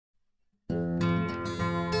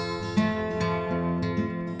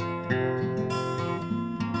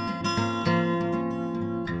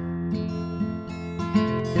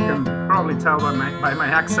probably tell by my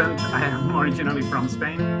accent, I am originally from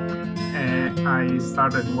Spain. I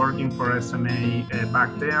started working for SMA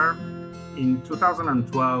back there. In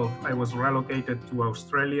 2012, I was relocated to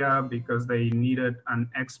Australia because they needed an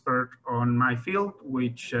expert on my field,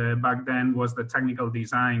 which back then was the technical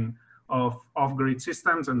design of off-grid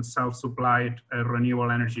systems and self-supplied renewable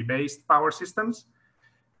energy-based power systems.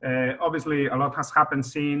 Obviously, a lot has happened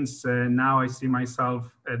since. Now I see myself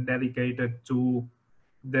dedicated to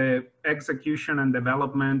the execution and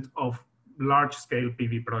development of large-scale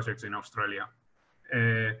PV projects in Australia.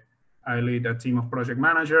 I lead a team of project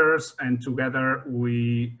managers, and together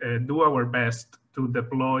we do our best to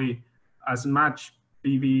deploy as much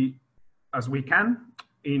PV as we can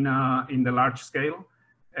in the large scale.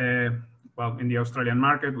 Well, in the Australian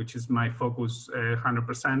market, which is my focus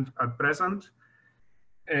 100% at present.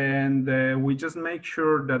 And we just make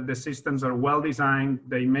sure that the systems are well designed,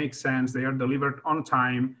 they make sense, they are delivered on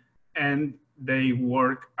time, and they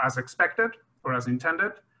work as expected or as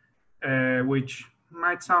intended, which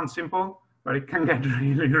might sound simple, but it can get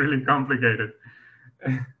really, really complicated.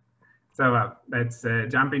 So let's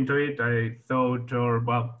jump into it. I thought,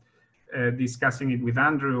 discussing it with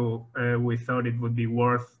Andrew, we thought it would be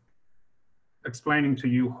worth explaining to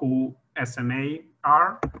you who SMA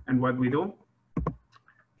are and what we do.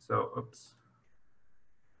 So, oops.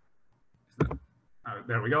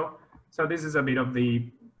 There we go. So this is a bit of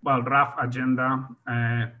the rough agenda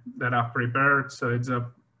that I've prepared. So it's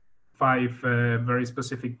 5 very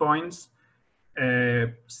specific points,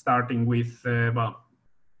 starting with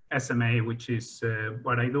SMA, which is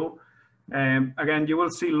what I do. Again, you will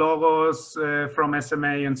see logos from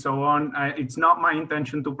SMA and so on. It's not my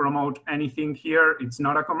intention to promote anything here. It's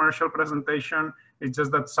not a commercial presentation. It's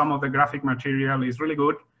just that some of the graphic material is really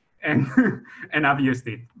good, and and I've used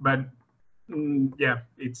it. But yeah,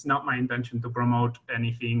 it's not my intention to promote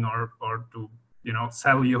anything or to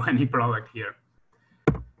sell you any product here.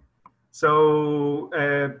 So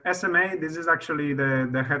SMA, this is actually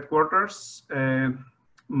the headquarters.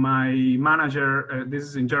 My manager, this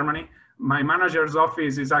is in Germany. My manager's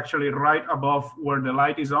office is actually right above where the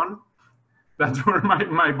light is on. That's where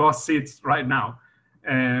my boss sits right now.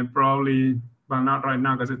 Probably, well, not right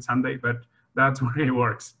now because it's Sunday, but that's where he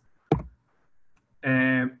works.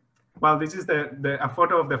 Well, this is a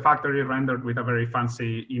photo of the factory rendered with a very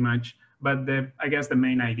fancy image. But I guess the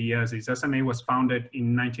main idea is SMA was founded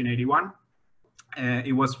in 1981.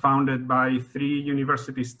 It was founded by 3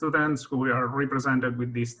 university students who are represented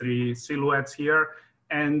with these 3 silhouettes here,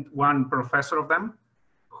 and 1 professor of them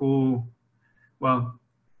who, well,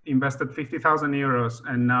 invested 50,000 euros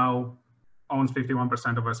and now owns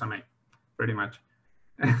 51% of SMA, pretty much.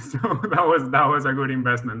 So that was a good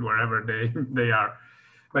investment wherever they are.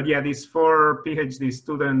 But yeah, these 4 PhD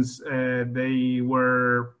students, they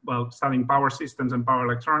were, well, studying power systems and power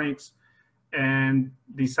electronics, and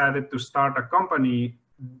decided to start a company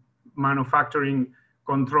manufacturing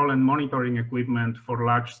control and monitoring equipment for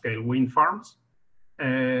large-scale wind farms.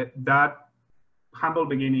 That humble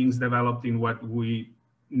beginnings developed in what we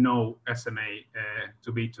know SMA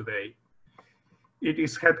to be today. It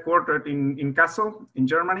is headquartered in Kassel, in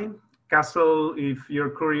Germany. Kassel, if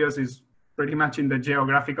you're curious, is pretty much in the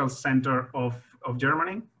geographical center of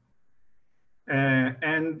Germany.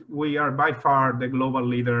 And we are by far the global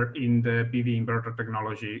leader in the PV inverter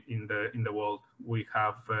technology in the world. We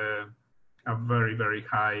have a very, very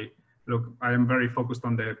high, look, I am very focused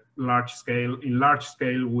on the large scale. In large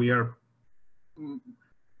scale, we are,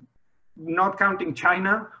 not counting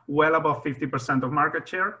China, well above 50% of market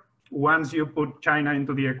share. Once you put China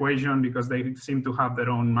into the equation, because they seem to have their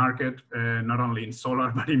own market, not only in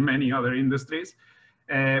solar, but in many other industries,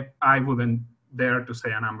 I wouldn't dare to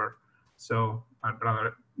say a number. So I'd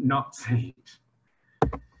rather not say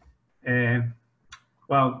it.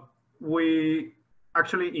 Well, we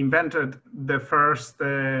actually invented the first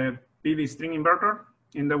PV string inverter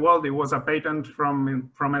in the world. It was a patent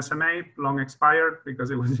from SMA, long expired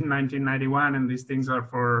because it was in 1991, and these things are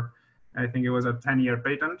for, I think it was a 10-year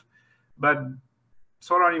patent. But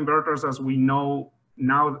solar inverters, as we know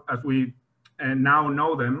now, as we now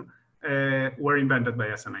know them, were invented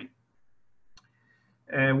by SMA.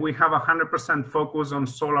 We have 100% focus on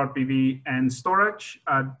solar PV and storage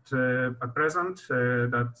at present.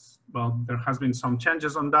 That's, well, there has been some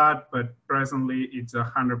changes on that, but presently it's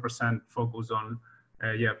 100% focus on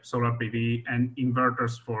solar PV and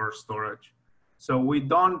inverters for storage. So we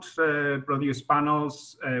don't produce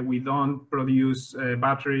panels, we don't produce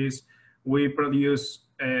batteries, we produce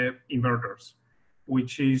inverters,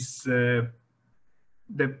 which is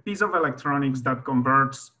the piece of electronics that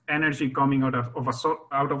converts energy coming out of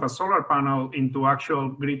a solar panel into actual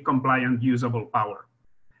grid compliant usable power.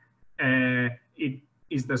 It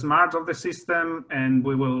is the smarts of the system, and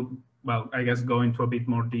we will, well, I guess, go into a bit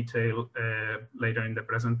more detail later in the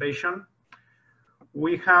presentation.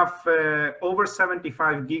 We have over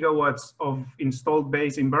 75 gigawatts of installed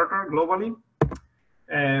base inverter globally.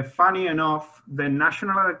 Funny enough, the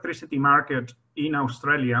national electricity market in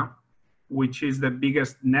Australia, which is the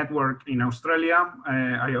biggest network in Australia,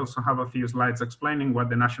 I also have a few slides explaining what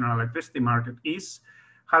the national electricity market is,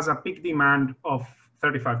 has a peak demand of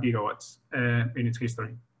 35 gigawatts in its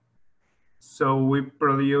history. So we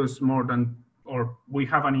produce more than, or we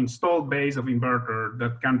have an installed base of inverter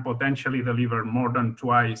that can potentially deliver more than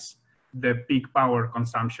twice the peak power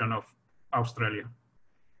consumption of Australia,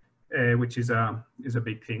 which is a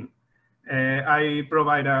big thing. I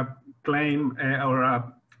provide a claim or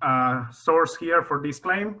a source here for this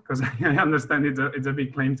claim, because I understand it's a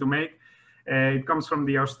big claim to make. It comes from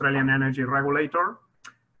the Australian Energy Regulator.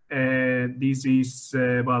 This is,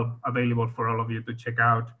 well, available for all of you to check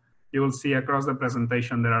out. You will see across the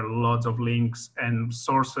presentation there are lots of links and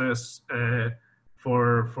sources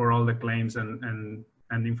for all the claims and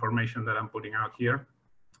information that I'm putting out here.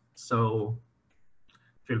 So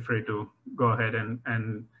feel free to go ahead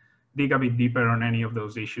and dig a bit deeper on any of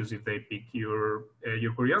those issues if they pique your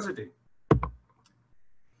curiosity.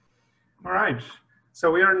 All right, so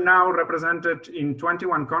we are now represented in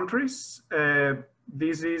 21 countries.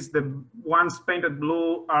 This is the ones painted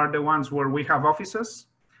blue are the ones where we have offices.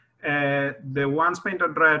 The ones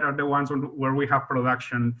painted red are the ones where we have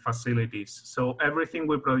production facilities. So everything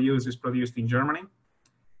we produce is produced in Germany.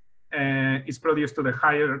 It's produced to the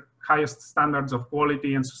highest standards of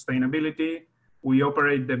quality and sustainability. We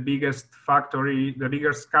operate the biggest factory, the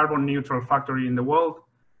biggest carbon neutral factory in the world.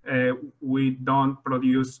 We don't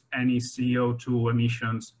produce any CO2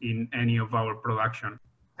 emissions in any of our production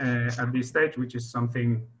at this stage, which is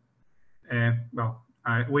something, well,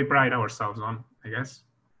 we pride ourselves on, I guess.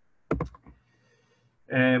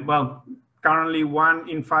 Well, currently 1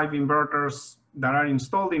 in 5 inverters that are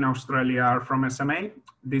installed in Australia are from SMA.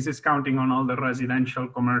 This is counting on all the residential,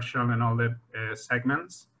 commercial, and all the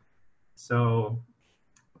segments. So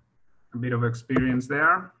a bit of experience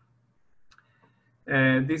there.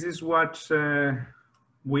 This is what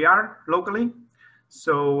we are locally.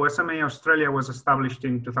 So SMA Australia was established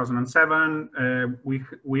in 2007.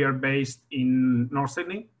 We are based in North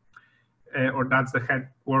Sydney, or that's the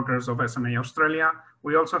headquarters of SMA Australia.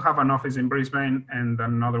 We also have an office in Brisbane and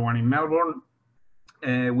another one in Melbourne.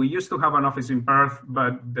 We used to have an office in Perth,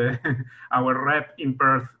 but our rep in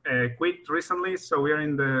Perth quit recently. So we are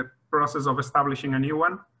in the process of establishing a new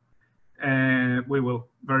one. We will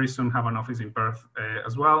very soon have an office in Perth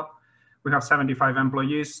as well. We have 75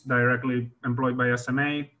 employees directly employed by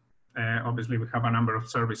SMA. Obviously, we have a number of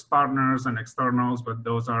service partners and externals, but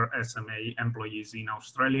those are SMA employees in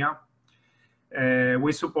Australia.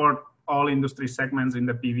 We support all industry segments in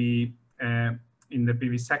the PV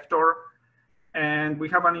sector. And we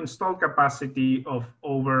have an installed capacity of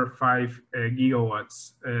over 5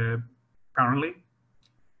 gigawatts currently,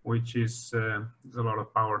 which is a lot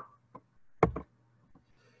of power.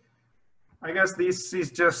 I guess this is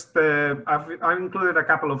just, I've included a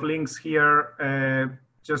couple of links here,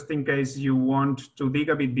 just in case you want to dig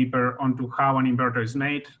a bit deeper onto how an inverter is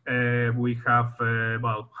made. We have,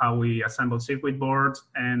 well, how we assemble circuit boards,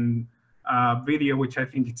 and a video which I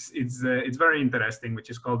think it's very interesting, which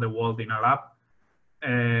is called The World in a Lab.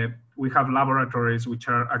 We have laboratories which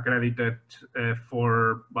are accredited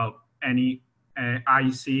for, well, any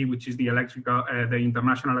IC, which is the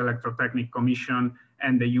International Electrotechnic Commission,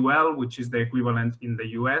 and the UL, which is the equivalent in the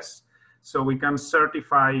US. So we can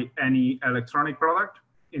certify any electronic product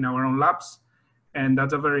in our own labs. And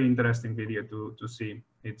that's a very interesting video to see.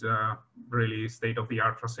 It's a really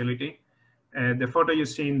state-of-the-art facility. The photo you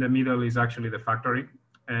see in the middle is actually the factory.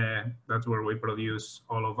 That's where we produce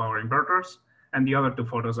all of our inverters. And the other 2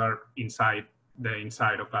 photos are inside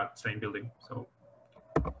of that same building. So,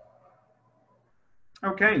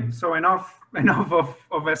 okay, so enough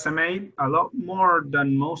of SMA. A lot more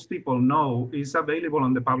than most people know is available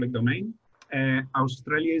on the public domain.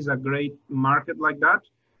 Australia is a great market like that.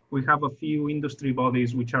 We have a few industry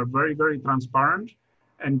bodies which are very, very transparent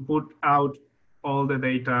and put out all the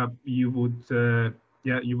data you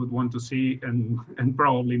would want to see, and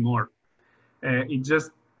probably more. It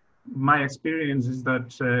just, my experience is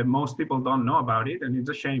that most people don't know about it, and it's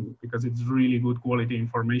a shame because it's really good quality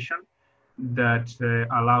information that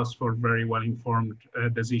allows for very well-informed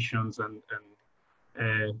decisions and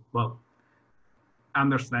well,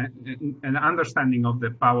 an understanding of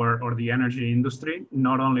the power or the energy industry,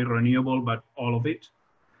 not only renewable, but all of it.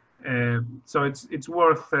 So it's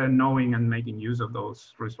worth knowing and making use of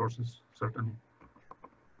those resources, certainly.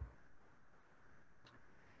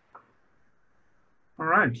 All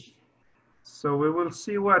right. So we will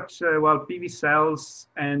see what well, PV cells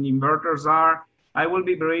and inverters are. I will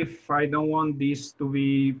be brief. I don't want this to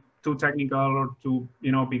be too technical or to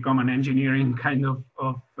become an engineering kind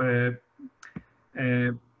of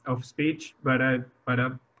speech, but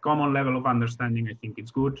a common level of understanding, I think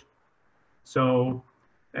it's good. So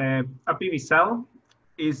a PV cell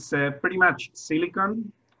is pretty much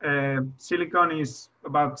silicon. Silicon is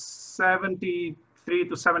about 73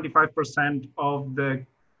 to 75% of the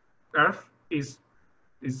Earth is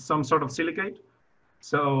some sort of silicate.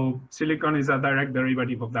 So silicon is a direct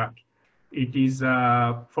derivative of that. It is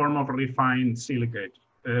a form of refined silicate.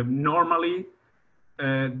 Normally,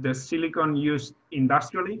 the silicon used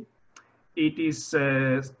industrially, it is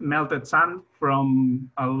melted sand. From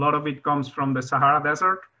a lot of it comes from the Sahara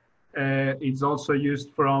Desert. It's also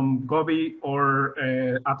used from Gobi or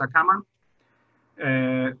Atacama.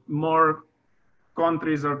 More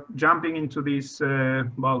countries are jumping into this,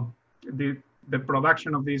 well, the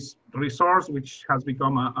production of this resource, which has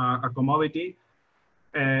become a commodity.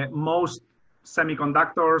 Most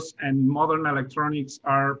semiconductors and modern electronics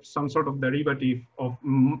are some sort of derivative of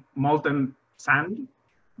molten sand,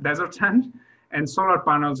 desert sand, and solar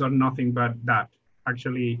panels are nothing but that.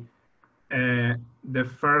 Actually, the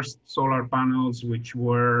first solar panels which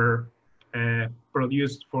were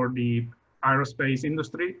produced for the aerospace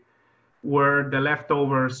industry were the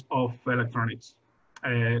leftovers of electronics.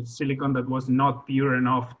 Silicon that was not pure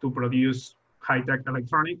enough to produce high-tech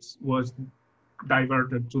electronics was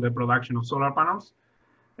diverted to the production of solar panels.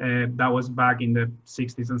 That was back in the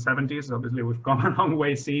 60s and 70s. Obviously, we've come a long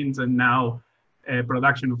way since, and now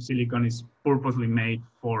production of silicon is purposely made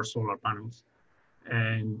for solar panels.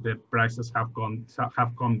 And the prices have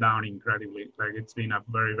come down incredibly. Like, it's been a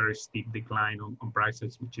very, very steep decline on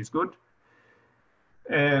prices, which is good.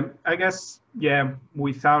 I guess, yeah,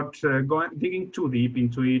 without digging too deep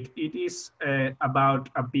into it, it is about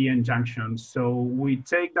a PN junction. So we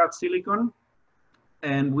take that silicon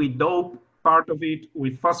and we dope part of it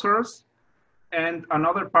with phosphorus and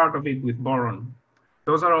another part of it with boron.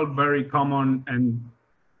 Those are all very common and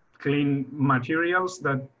clean materials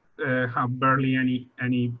that have barely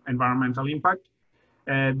any environmental impact.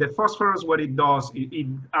 The phosphorus, what it does, it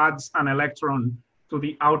adds an electron to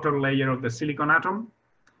the outer layer of the silicon atom,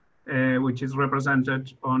 which is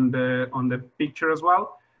represented on the picture as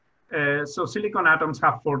well. So silicon atoms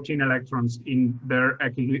have 14 electrons in their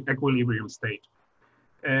equilibrium state.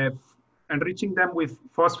 Enriching them with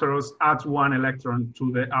phosphorus adds 1 electron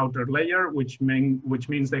to the outer layer, which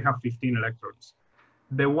means they have 15 electrons.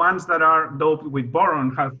 The ones that are doped with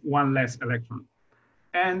boron have 1 less electron.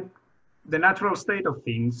 And the natural state of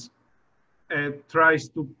things tries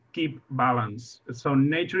to keep balance. So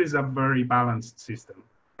nature is a very balanced system,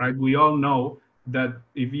 right? We all know that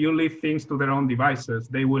if you leave things to their own devices,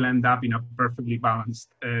 they will end up in a perfectly balanced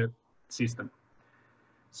system.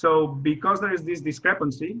 So because there is this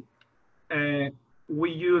discrepancy,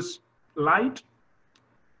 we use light.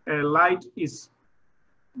 Light is,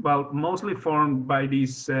 well, mostly formed by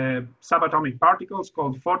these subatomic particles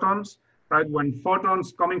called photons, right? When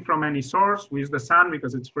photons coming from any source, we use the sun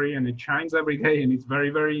because it's free and it shines every day and it's very,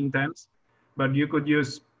 very intense, but you could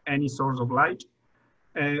use any source of light.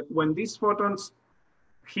 When these photons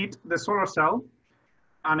hit the solar cell,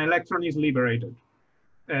 an electron is liberated.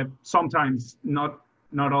 Sometimes, not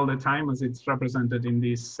all the time, as it's represented in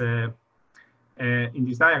this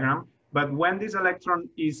diagram, but when this electron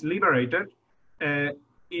is liberated,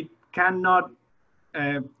 it cannot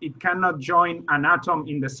join an atom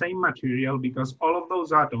in the same material because all of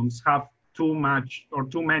those atoms have too much or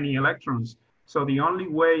too many electrons. So the only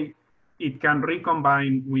way it can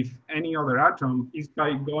recombine with any other atom is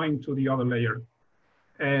by going to the other layer.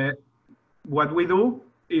 What we do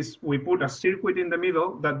is we put a circuit in the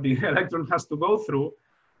middle that the electron has to go through,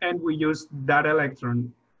 and we use that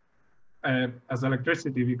electron as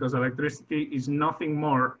electricity, because electricity is nothing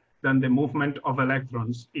more than the movement of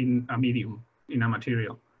electrons in a medium, in a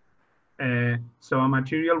material. So a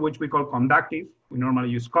material which we call conductive, we normally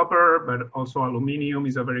use copper, but also aluminum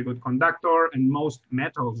is a very good conductor, and most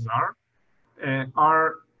metals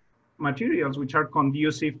are materials which are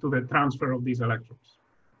conducive to the transfer of these electrons.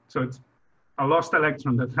 So it's a lost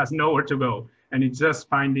electron that has nowhere to go, and it's just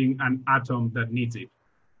finding an atom that needs it.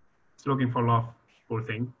 It's looking for love, poor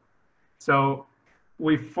thing. So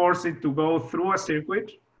we force it to go through a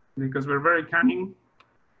circuit because we're very cunning.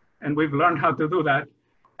 And we've learned how to do that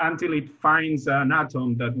until it finds an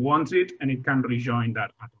atom that wants it and it can rejoin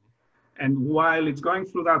that atom. And while it's going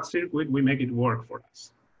through that circuit, we make it work for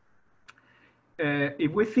us.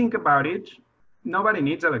 If we think about it, nobody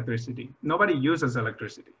needs electricity. Nobody uses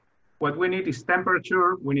electricity. What we need is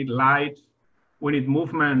temperature, we need light, we need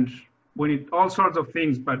movement, we need all sorts of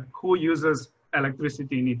things, but who uses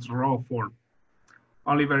electricity in its raw form?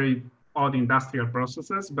 Only very odd industrial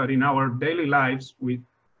processes, but in our daily lives, we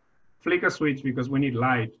flick a switch because we need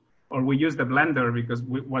light, or we use the blender because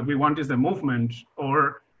what we want is the movement,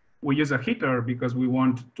 or we use a heater because we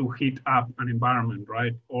want to heat up an environment,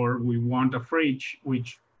 right? Or we want a fridge,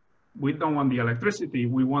 which we don't want the electricity,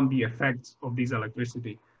 we want the effects of this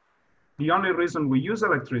electricity. The only reason we use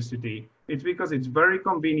electricity is because it's very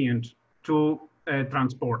convenient to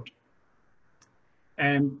transport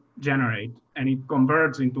and generate, and it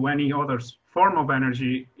converts into any other form of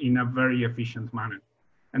energy in a very efficient manner.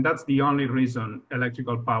 And that's the only reason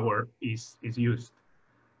electrical power is used.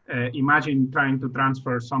 Imagine trying to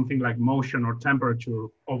transfer something like motion or temperature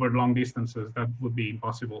over long distances. That would be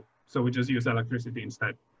impossible. So we just use electricity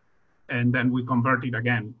instead. And then we convert it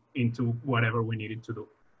again into whatever we need it to do.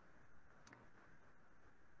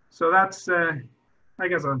 So that's, I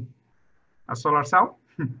guess, a solar cell.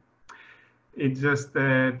 It just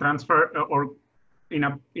transfer, or in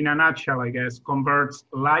a nutshell, I guess, converts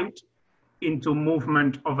light into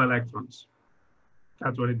movement of electrons.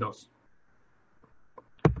 That's what it does.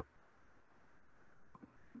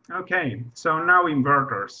 Okay, so now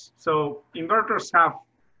inverters. So inverters have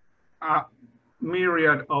a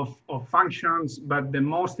myriad of functions, but the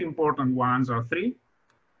most important ones are three.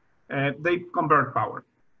 They convert power.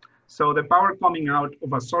 So the power coming out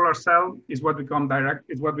of a solar cell is what we call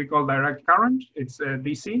direct current. It's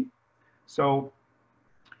DC. So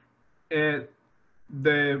the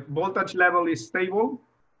voltage level is stable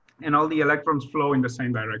and all the electrons flow in the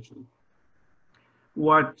same direction.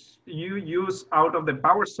 What you use out of the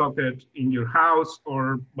power socket in your house,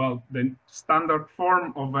 or well, the standard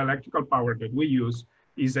form of electrical power that we use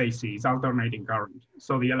is AC, it's alternating current.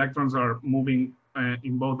 So the electrons are moving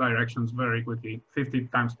in both directions very quickly, 50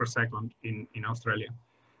 times per second in Australia.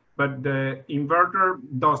 But the inverter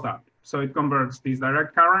does that. So it converts this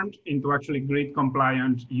direct current into actually grid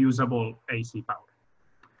compliant, usable AC power.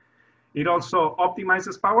 It also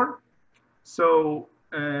optimizes power. So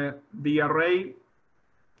the array,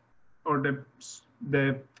 or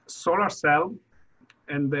the solar cell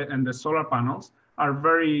and the solar panels are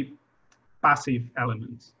very passive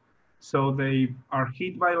elements. So they are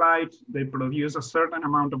hit by light, they produce a certain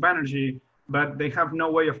amount of energy, but they have no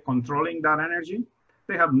way of controlling that energy.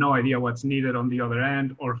 They have no idea what's needed on the other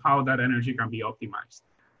end or how that energy can be optimized.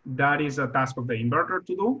 That is a task of the inverter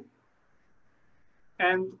to do.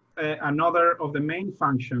 And another of the main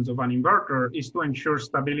functions of an inverter is to ensure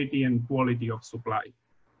stability and quality of supply.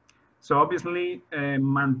 So obviously,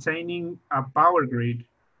 maintaining a power grid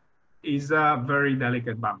is a very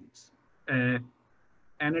delicate balance.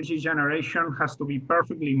 Energy generation has to be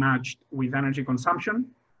perfectly matched with energy consumption.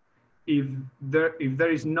 If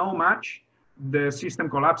there is no match, the system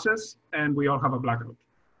collapses and we all have a blackout.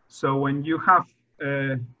 So when you have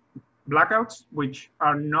blackouts, which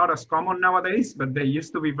are not as common nowadays, but they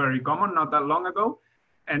used to be very common not that long ago,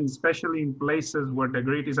 and especially in places where the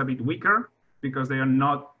grid is a bit weaker because they are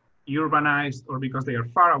not urbanized or because they are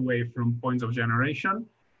far away from points of generation,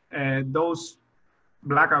 those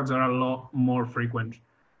blackouts are a lot more frequent.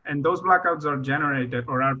 And those blackouts are generated,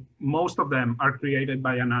 or most of them are created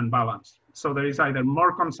by an unbalance. So there is either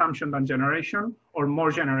more consumption than generation or more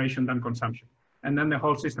generation than consumption. And then the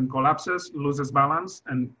whole system collapses, loses balance,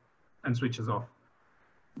 and switches off.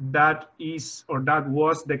 That is, or that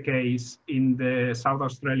was the case in the South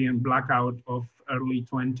Australian blackout of early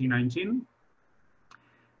 2019,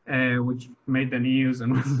 which made the news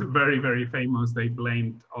and was very, very famous. They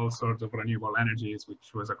blamed all sorts of renewable energies,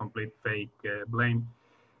 which was a complete fake blame.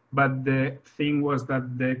 But the thing was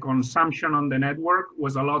that the consumption on the network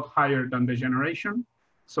was a lot higher than the generation.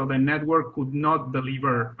 So the network could not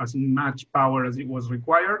deliver as much power as it was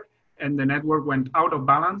required. And the network went out of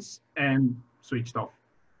balance and switched off.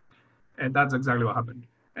 And that's exactly what happened.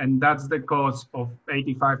 And that's the cause of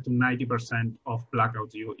 85 to 90% of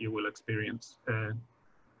blackouts you will experience.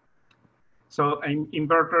 So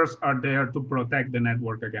inverters are there to protect the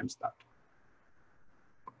network against that.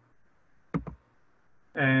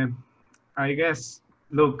 I guess,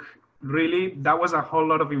 look, really, that was a whole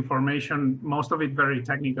lot of information, most of it very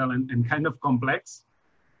technical and kind of complex.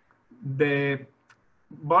 The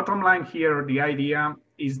bottom line here, the idea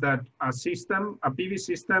is that a system, a PV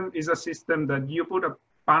system, is a system that you put a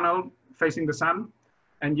panel facing the sun,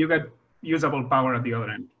 and you get usable power at the other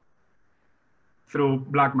end through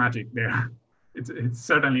black magic there. It's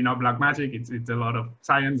certainly not black magic. It's a lot of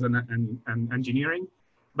science and engineering.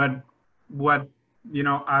 But what, you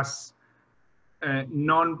know, as a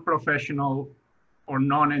non-professional or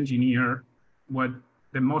non-engineer, what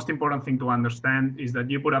the most important thing to understand is that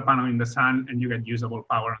you put a panel in the sun and you get usable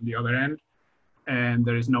power on the other end. And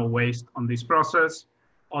there is no waste on this process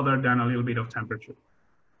other than a little bit of temperature.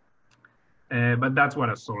 But that's what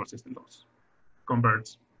a solar system does,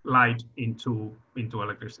 converts light into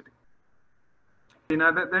electricity. You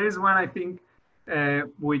know, there is one, I think,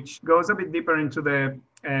 which goes a bit deeper into the,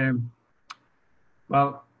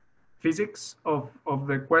 well, physics of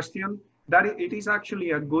the question. That it is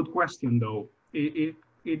actually a good question, though.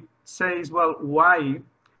 It says, well, why,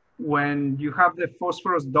 when you have the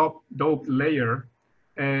phosphorus doped layer,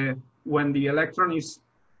 when the electron is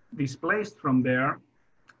displaced from there,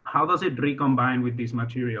 how does it recombine with this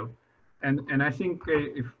material? And I think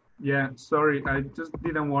yeah, sorry, I just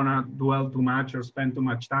didn't want to dwell too much or spend too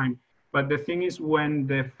much time. But the thing is, when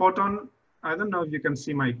the photon, I don't know if you can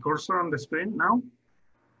see my cursor on the screen now.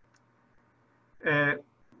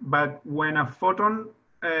 But when a photon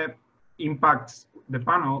impacts the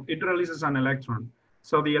panel, it releases an electron.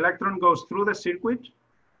 So the electron goes through the circuit.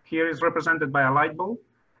 Here is represented by a light bulb,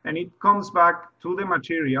 and it comes back to the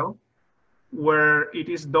material where it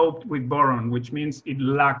is doped with boron, which means it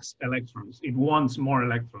lacks electrons. It wants more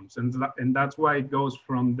electrons. And that's why it goes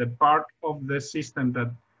from the part of the system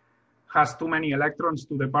that has too many electrons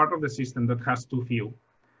to the part of the system that has too few.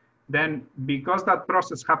 Then, because that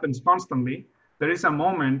process happens constantly, there is a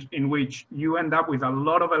moment in which you end up with a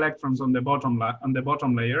lot of electrons on the bottom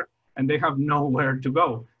layer, and they have nowhere to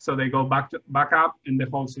go. So they go back up, and the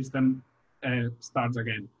whole system starts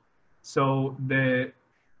again. So the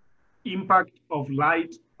impact of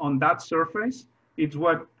light on that surface, it's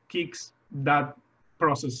what kicks that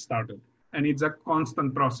process started. And it's a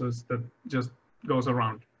constant process that just goes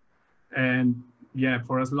around. And yeah,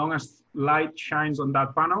 for as long as light shines on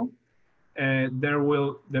that panel,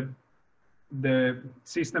 the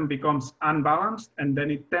system becomes unbalanced, and then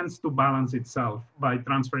it tends to balance itself by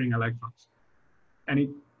transferring electrons.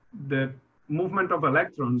 And the movement of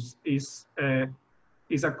electrons is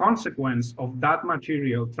a consequence of that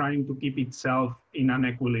material trying to keep itself in an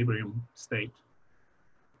equilibrium state.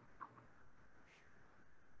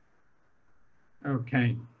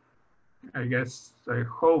 Okay, I guess, I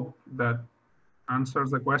hope that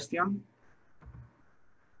answers the question.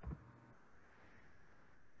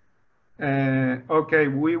 Okay,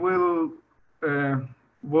 we will,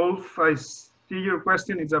 Wolf, I see your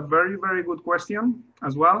question. It's a very, very good question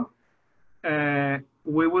as well.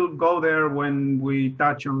 We will go there when we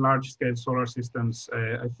touch on large-scale solar systems.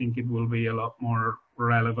 I think it will be a lot more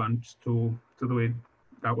relevant to do it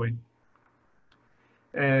that way.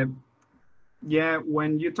 Yeah,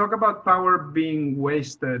 when you talk about power being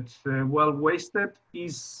wasted, well, wasted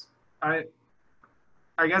is, I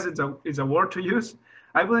guess it's a word to use.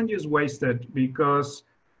 I wouldn't use wasted, because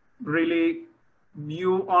really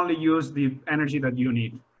you only use the energy that you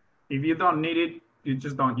need. If you don't need it, you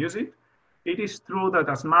just don't use it. It is true that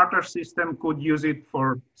a smarter system could use it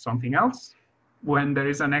for something else when there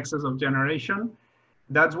is an excess of generation.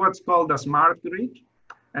 That's what's called a smart grid,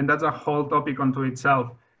 and that's a whole topic unto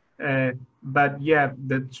itself. But yeah,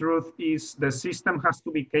 the truth is the system has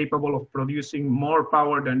to be capable of producing more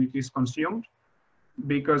power than it is consumed,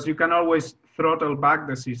 because you can always throttle back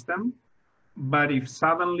the system. But if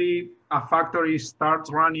suddenly a factory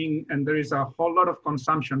starts running and there is a whole lot of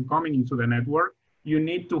consumption coming into the network, you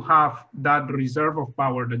need to have that reserve of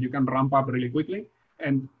power that you can ramp up really quickly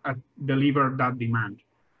and deliver that demand.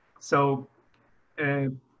 So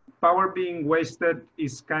power being wasted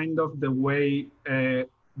is kind of the way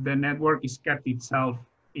the network is kept itself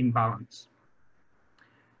in balance.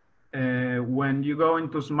 When you go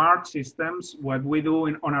into smart systems, what we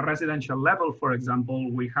do on a residential level, for example,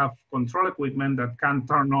 we have control equipment that can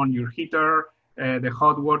turn on your heater, the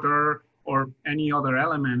hot water, or any other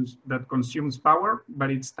element that consumes power,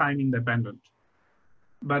 but it's time independent.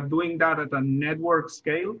 But doing that at a network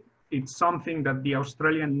scale, it's something that the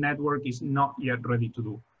Australian network is not yet ready to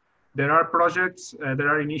do. There are projects, there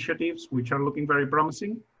are initiatives which are looking very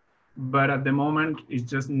promising, but at the moment it's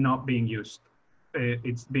just not being used.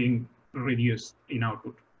 It's being reduced in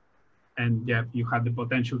output. And yeah, you have the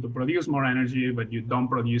potential to produce more energy, but you don't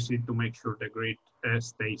produce it to make sure the grid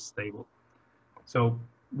stays stable. So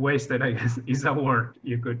wasted, I guess, is a word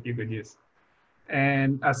you could use.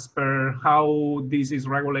 And as per how this is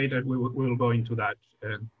regulated, we will go into that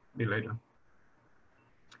a bit later.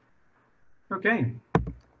 Okay,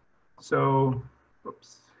 so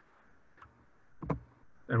Oops.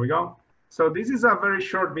 There we go. So this is a very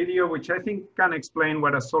short video, which I think can explain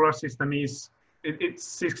what a solar system is. It's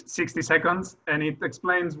 60 seconds, and it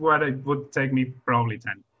explains what it would take me probably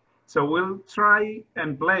 10. So we'll try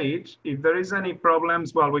and play it. If there is any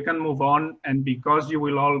problems, well, we can move on. And because you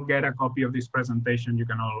will all get a copy of this presentation, you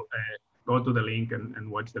can all go to the link and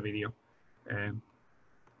watch the video.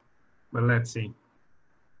 But let's see.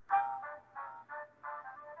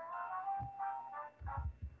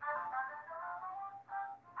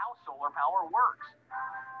 How solar power works.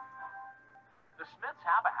 The Smiths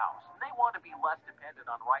have a house, and they want to be less dependent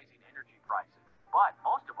on rising energy prices. But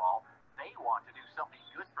most of all, they want to do something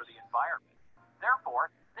good for the environment. Therefore,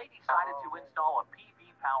 they decided to install a PV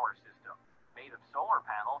power system made of solar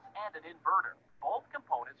panels and an inverter. Both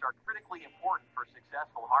components are critically important for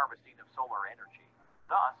successful harvesting of solar energy.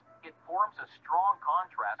 Thus, it forms a strong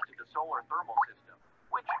contrast to the solar thermal system,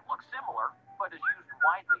 which looks similar but is used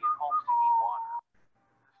widely in homes to heat water.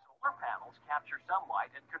 The solar panels capture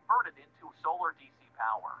sunlight and convert it into solar DC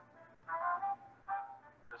power.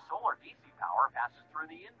 The solar DC power passes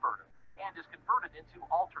through the inverter and is converted into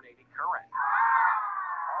alternating current.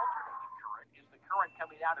 Alternating current is the current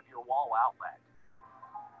coming out of your wall outlet.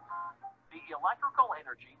 The electrical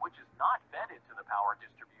energy, which is not fed into the power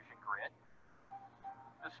distribution grid,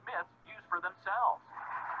 the Smiths use for themselves.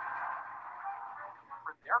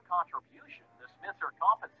 For their contribution, the Smiths are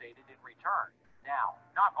compensated in return. Now,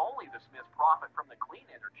 not only the Smiths profit from the clean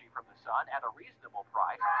energy from the sun at a reasonable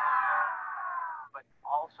price, but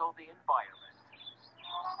also the environment.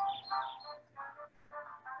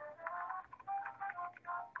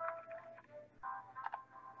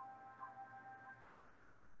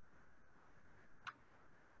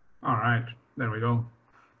 All right, there we go.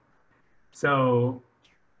 So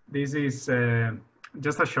this is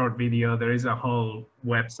just a short video. There is a whole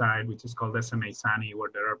website which is called SMA Sunny, where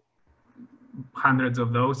there are hundreds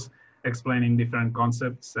of those explaining different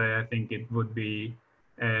concepts. I think it would be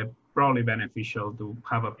probably beneficial to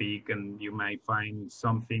have a peek, and you may find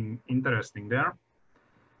something interesting there.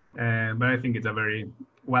 But I think it's a very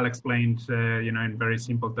well explained, you know, in very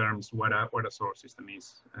simple terms, what a solar system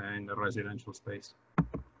is in the residential space.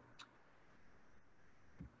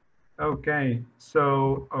 Okay,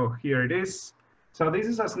 so here it is. So this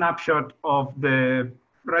is a snapshot of the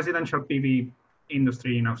residential PV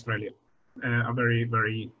industry in Australia. A very,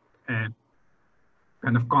 very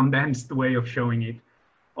kind of condensed way of showing it.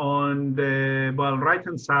 On the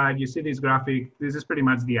right-hand side, you see this graphic. This is pretty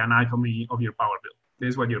much the anatomy of your power bill. This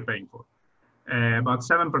is what you're paying for. About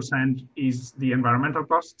 7% is the environmental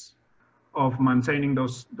costs of maintaining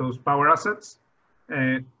those power assets.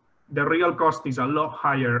 The real cost is a lot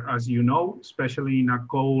higher, as you know, especially in a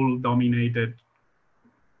coal-dominated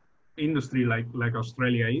industry like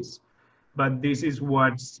Australia is. But this is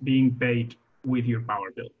what's being paid with your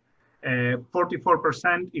power bill.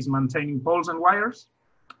 44% is maintaining poles and wires,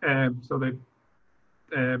 so the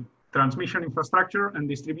transmission infrastructure and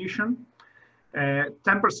distribution.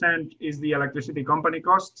 10% is the electricity company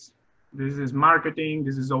costs. This is marketing,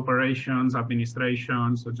 this is operations,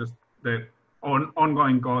 administration, so just the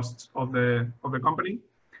ongoing costs of the company.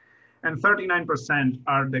 And 39%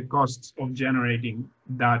 are the costs of generating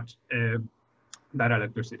that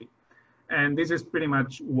electricity. And this is pretty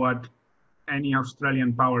much what any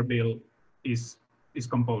Australian power bill is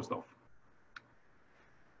composed of.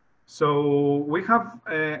 So we have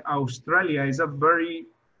Australia is a very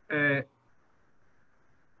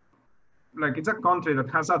it's a country that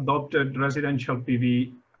has adopted residential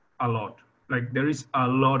PV a lot. Like there is a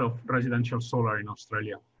lot of residential solar in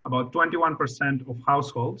Australia. About 21% of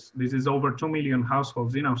households, this is over 2 million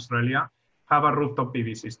households in Australia, have a rooftop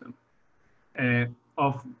PV system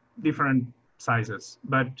of different sizes,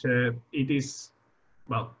 but it is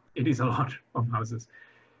a lot of houses.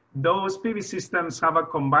 Those PV systems have a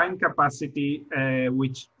combined capacity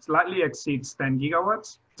which slightly exceeds 10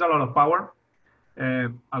 gigawatts. It's a lot of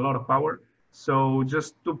power. So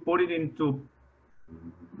just to put it into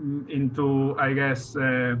I guess,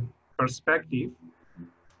 perspective,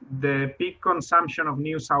 the peak consumption of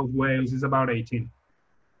New South Wales is about 18.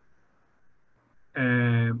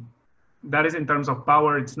 That is in terms of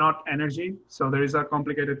power, it's not energy. So there is a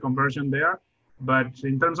complicated conversion there. But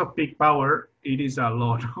in terms of peak power, it is a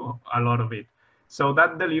lot of it. So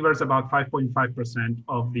that delivers about 5.5%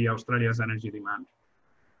 of the Australia's energy demand.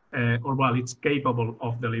 It's capable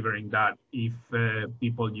of delivering that if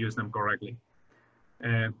people use them correctly.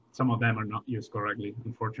 Some of them are not used correctly,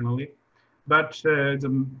 unfortunately. But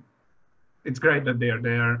it's great that they are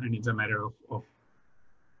there, and it's a matter of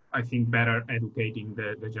I think, better educating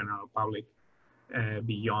the general public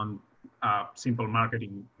beyond a simple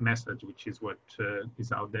marketing message, which is what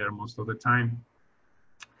is out there most of the time.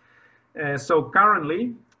 So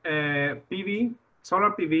currently,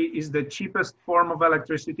 solar PV is the cheapest form of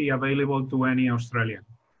electricity available to any Australian,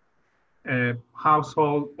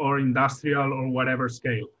 household or industrial or whatever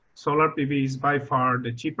scale. Solar PV is by far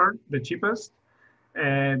the cheapest.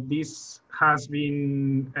 This has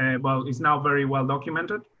been, is now very well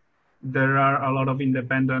documented. There are a lot of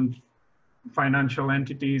independent financial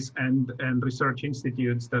entities and research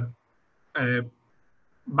institutes that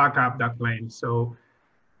back up that claim. So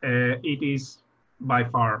it is by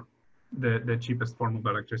far the cheapest form of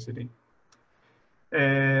electricity.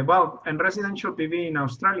 And residential PV in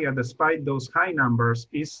Australia, despite those high numbers,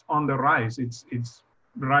 is on the rise. It's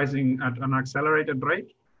rising at an accelerated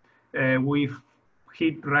rate. We've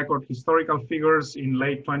hit record historical figures in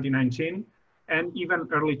late 2019 and even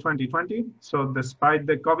early 2020. So despite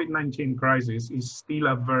the COVID-19 crisis, it's still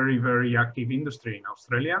a very, very active industry in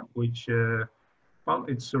Australia, which,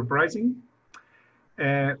 it's surprising.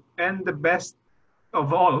 And the best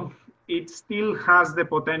of all, it still has the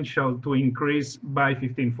potential to increase by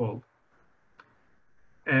 15-fold,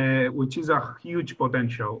 which is a huge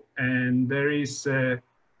potential. And there is, a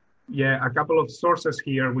couple of sources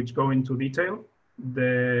here which go into detail.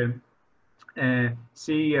 The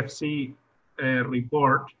CEFC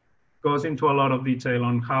report goes into a lot of detail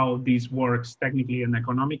on how this works technically and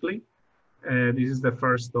economically. This is the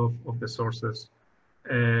first of the sources.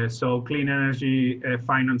 So Clean Energy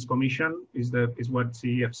Finance Commission is what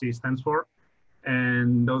CEFC stands for,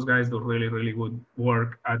 and those guys do really, really good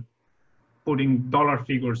work at putting dollar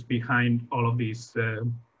figures behind all of these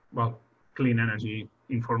clean energy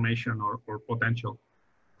information or potential.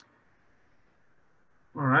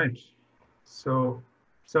 All right, so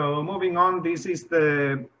moving on, this is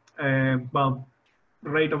the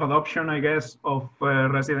rate of adoption, I guess, of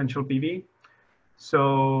residential PV.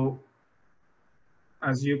 So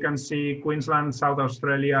as you can see, Queensland, South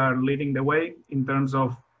Australia are leading the way in terms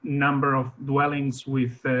of number of dwellings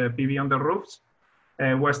with PV on the roofs.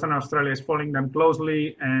 Western Australia is following them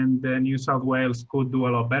closely, and New South Wales could do a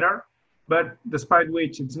lot better. But despite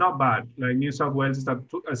which, it's not bad. Like New South Wales is that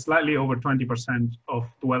slightly over 20% of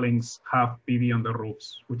dwellings have PV on the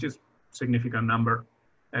roofs, which is a significant number.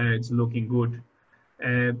 It's looking good.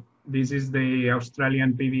 This is the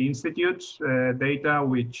Australian PV Institute's data,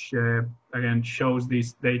 which again shows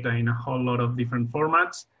this data in a whole lot of different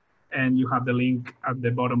formats. And you have the link at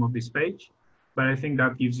the bottom of this page. But I think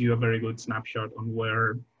that gives you a very good snapshot on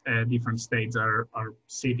where different states are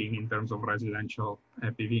sitting in terms of residential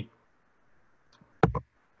PV.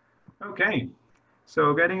 Okay,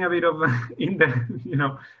 so getting a bit of in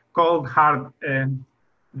the cold hard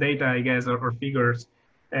data, I guess, or figures.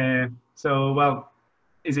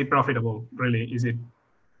 Is it profitable? Really, is it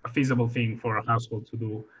a feasible thing for a household to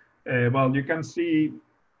do? Well, you can see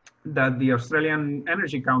that the Australian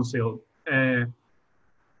Energy Council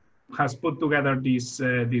has put together this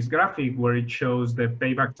graphic where it shows the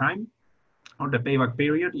payback time or the payback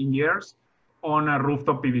period in years on a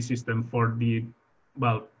rooftop PV system for the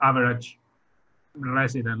average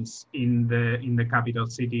residents in the capital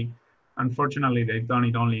city. Unfortunately, they've done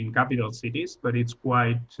it only in capital cities, but it's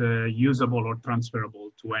quite usable or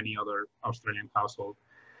transferable to any other Australian household.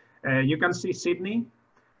 You can see Sydney,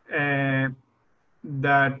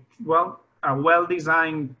 that, a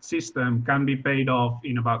well-designed system can be paid off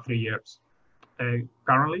in about 3 years.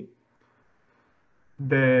 Currently,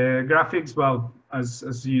 the graphics,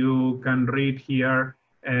 as you can read here,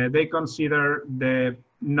 they consider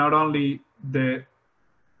not only the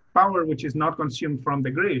power which is not consumed from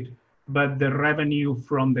the grid, but the revenue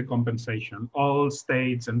from the compensation. All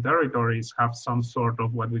states and territories have some sort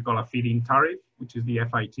of what we call a feed-in tariff, which is the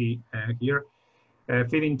FIT here.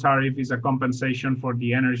 Feed-in tariff is a compensation for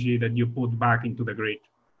the energy that you put back into the grid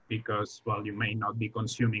because, you may not be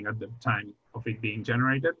consuming at the time of it being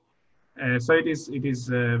generated. So it is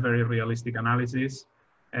a very realistic analysis.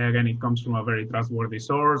 Again, it comes from a very trustworthy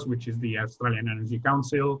source, which is the Australian Energy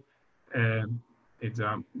Council. It's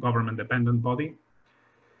a government-dependent body.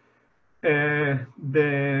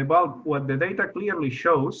 What the data clearly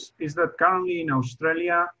shows is that currently in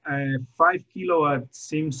Australia, 5 kilowatts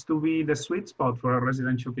seems to be the sweet spot for a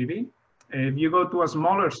residential PV. If you go to a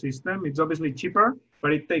smaller system, it's obviously cheaper,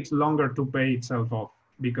 but it takes longer to pay itself off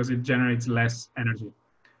because it generates less energy.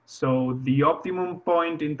 So the optimum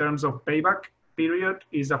point in terms of payback period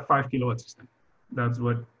is a 5 kilowatt system. That's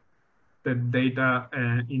what the data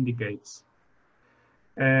indicates.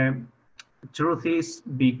 Truth is,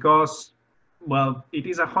 because, it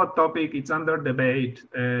is a hot topic, it's under debate,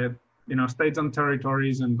 states and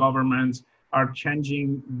territories and governments are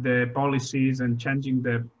changing the policies and changing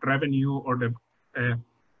the revenue or the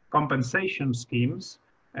compensation schemes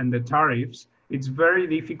and the tariffs, it's very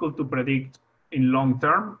difficult to predict in long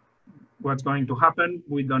term what's going to happen.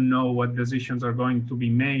 We don't know what decisions are going to be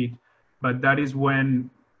made, but that is when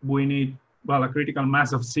we need, well, a critical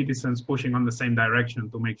mass of citizens pushing on the same direction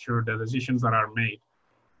to make sure the decisions that are made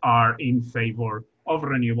are in favor of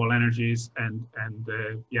renewable energies and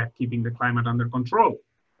yeah, keeping the climate under control.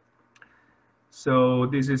 So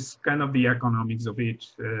this is kind of the economics of it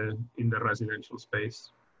in the residential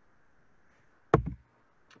space.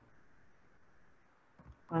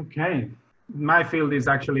 Okay, my field is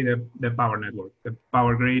actually the power network, the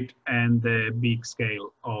power grid, and the big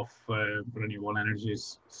scale of renewable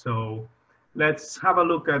energies. So let's have a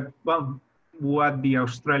look at, well, what the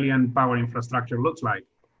Australian power infrastructure looks like.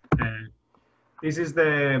 This is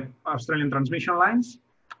the Australian transmission lines.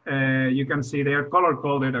 You can see they are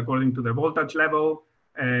color-coded according to the voltage level.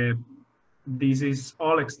 This is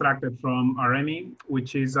all extracted from RME,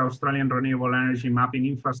 which is Australian Renewable Energy Mapping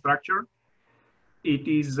Infrastructure. It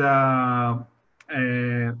is a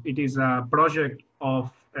project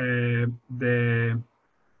of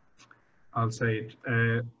I'll say it,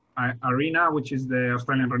 ARENA, which is the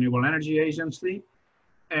Australian Renewable Energy Agency.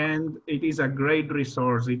 And it is a great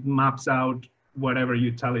resource. It maps out whatever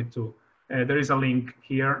you tell it to. There is a link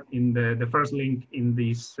here in the first link in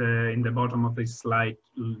this in the bottom of this slide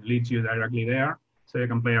leads you directly there, so you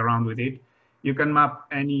can play around with it. You can map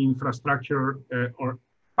any infrastructure or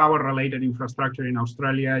power-related infrastructure in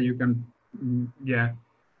Australia. You can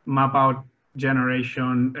map out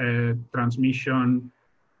generation, transmission,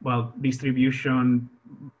 well, distribution,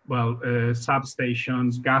 well,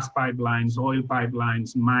 substations, gas pipelines, oil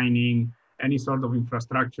pipelines, mining. Any sort of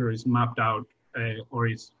infrastructure is mapped out or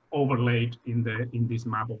is overlaid in this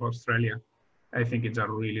map of Australia. I think it's a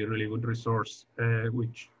really, really good resource,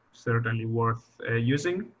 which certainly worth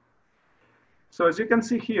using. So as you can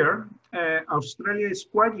see here, Australia is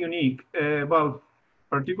quite unique. Well,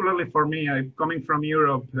 particularly for me, I'm coming from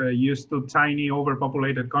Europe, used to tiny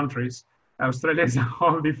overpopulated countries. Australia is a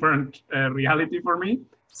whole different reality for me.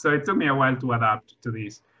 So it took me a while to adapt to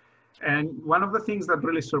this. And one of the things that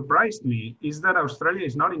really surprised me is that Australia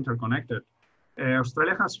is not interconnected.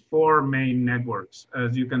 Australia has 4 main networks,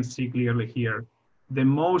 as you can see clearly here. The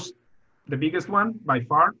biggest one by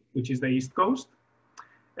far, which is the East Coast,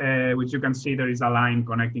 which you can see there is a line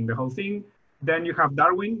connecting the whole thing. Then you have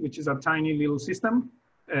Darwin, which is a tiny little system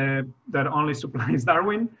that only supplies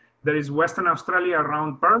Darwin. There is Western Australia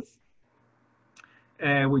around Perth,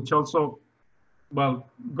 which also, well,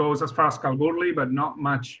 goes as far as Kalgoorlie, but not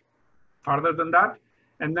much farther than that.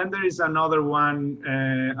 And then there is another one,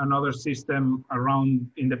 another system around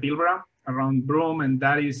in the Pilbara, around Broome, and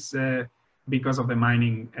that is because of the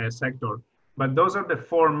mining sector. But those are the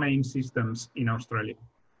 4 main systems in Australia.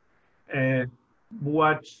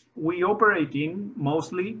 What we operate in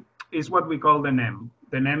mostly is what we call the NEM.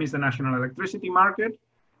 The NEM is the National Electricity Market,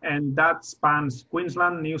 and that spans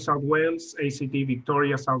Queensland, New South Wales, ACT,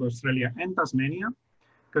 Victoria, South Australia, and Tasmania.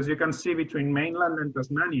 Because you can see between mainland and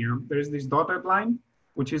Tasmania, there is this dotted line,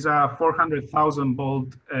 which is a 400,000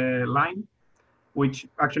 volt line, which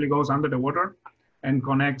actually goes under the water and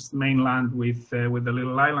connects mainland with the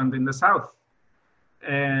little island in the south.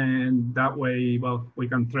 And that way, well, we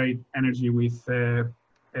can trade energy with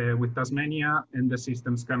Tasmania, and the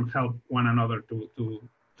systems can help one another to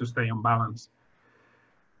stay on balance.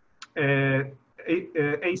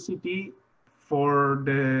 ACT, for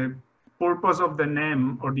the purpose of the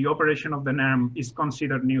NEM or the operation of the NEM, is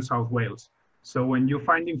considered New South Wales. So when you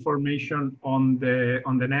find information on the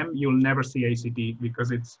NEM, you'll never see ACT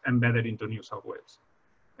because it's embedded into New South Wales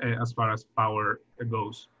as far as power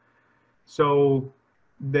goes. So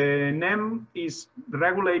the NEM is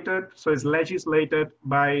regulated, so it's legislated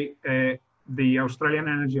by the Australian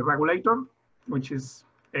Energy Regulator, which is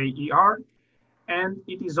AER, and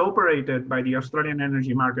it is operated by the Australian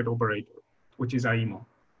Energy Market Operator, which is AEMO,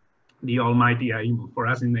 the almighty AEMO. For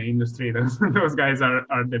us in the industry, those guys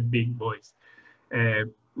are the big boys,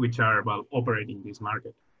 which are, well, operating this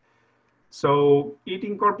market. So it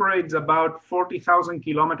incorporates about 40,000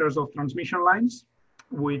 kilometers of transmission lines,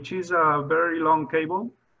 which is a very long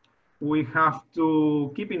cable. We have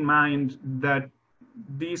to keep in mind that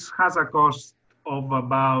this has a cost of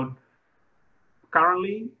about,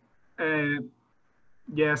 currently,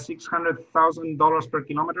 $600,000 per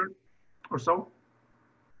kilometer or so,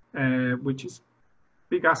 which is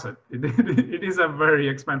big asset. It is a very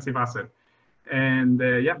expensive asset. And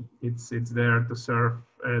yeah, it's there to serve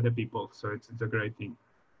the people. So it's a great thing.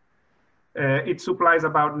 It supplies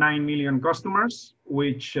about 9 million customers,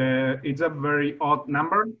 which it's a very odd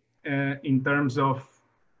number in terms of,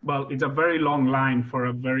 well, it's a very long line for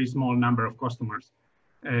a very small number of customers.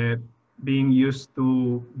 Being used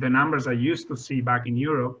to the numbers I used to see back in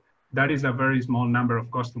Europe, that is a very small number of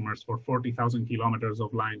customers for 40,000 kilometers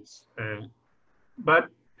of lines. But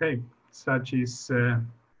hey, such is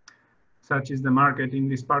the market in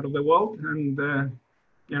this part of the world. And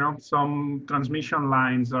you know, some transmission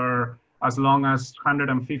lines are as long as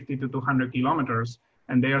 150 to 200 kilometers,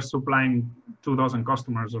 and they are supplying 2,000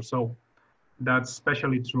 customers or so. That's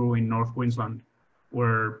especially true in North Queensland,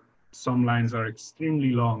 where some lines are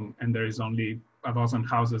extremely long and there is only 1,000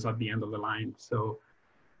 houses at the end of the line. So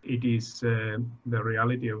it is the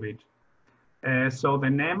reality of it. So the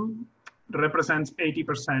NEM represents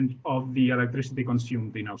 80% of the electricity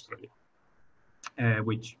consumed in Australia,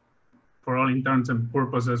 which for all intents and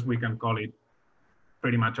purposes, we can call it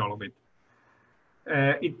pretty much all of it.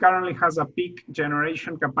 It currently has a peak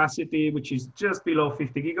generation capacity, which is just below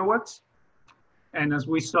 50 gigawatts. And as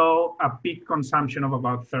we saw, a peak consumption of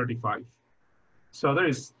about 35. So there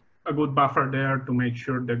is a good buffer there to make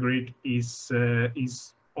sure the grid is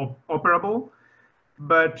operable,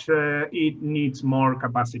 but it needs more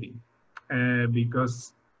capacity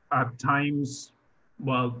because at times,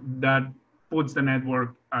 well, that puts the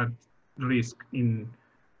network at risk in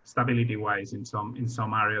stability-wise in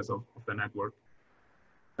some areas of the network.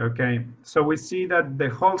 Okay, so we see that the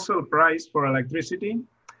wholesale price for electricity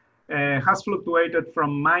has fluctuated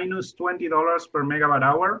from minus $20 per megawatt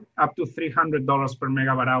hour up to $300 per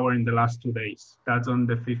megawatt hour in the last 2 days. That's on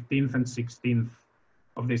the 15th and 16th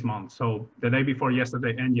of this month. So the day before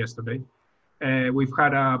yesterday and yesterday. We've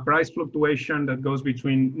had a price fluctuation that goes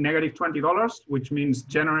between negative $20, which means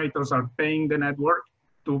generators are paying the network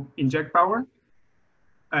to inject power,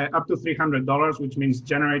 up to $300, which means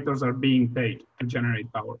generators are being paid to generate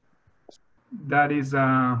power. That is,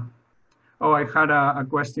 oh, I had a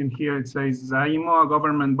question here. It says, AEMO, a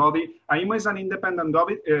government body. AEMO is an independent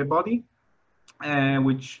body,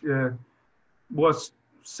 which was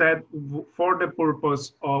set for the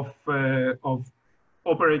purpose of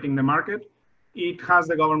operating the market. It has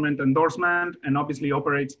the government endorsement and obviously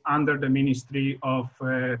operates under the Ministry of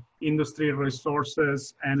Industry,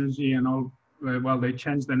 Resources, Energy, and all. Well, they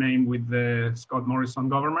changed the name with the Scott Morrison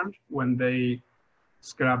government when they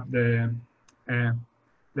scrapped the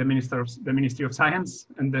Ministry of Science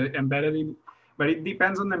and the embedded in, but it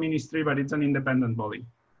depends on the ministry, but it's an independent body.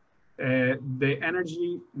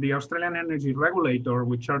 The Australian Energy Regulator,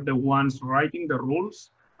 which are the ones writing the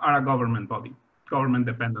rules, are a government body,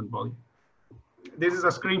 government-dependent body. This is a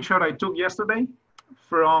screenshot I took yesterday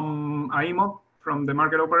from AEMO, from the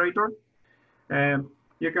market operator.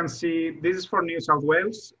 You can see this is for New South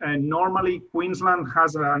Wales, and normally Queensland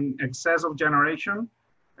has an excess of generation.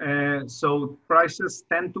 So prices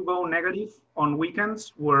tend to go negative on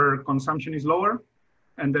weekends where consumption is lower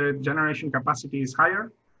and the generation capacity is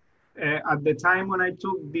higher. At the time when I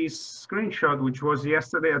took this screenshot, which was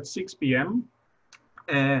yesterday at 6 p.m.,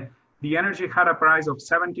 the energy had a price of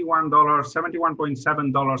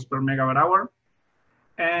 $71.7 per megawatt hour.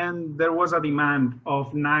 And there was a demand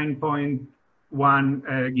of 9.1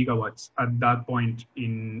 gigawatts at that point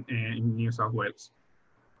in New South Wales.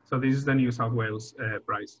 So this is the New South Wales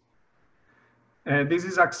price. This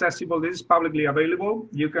is accessible, this is publicly available.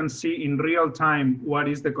 You can see in real time what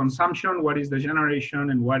is the consumption, what is the generation,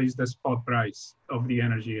 and what is the spot price of the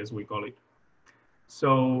energy, as we call it.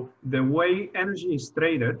 So the way energy is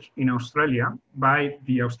traded in Australia by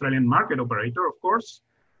the Australian market operator, of course,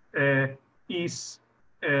 is,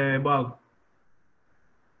 well,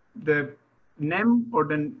 the NEM, or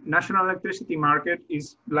the National Electricity Market,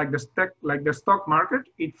 is like the stock market.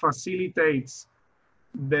 It facilitates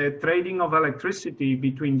the trading of electricity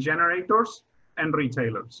between generators and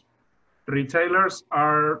retailers. Retailers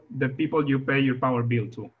are the people you pay your power bill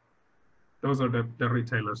to. Those are the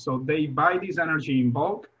retailers. So they buy this energy in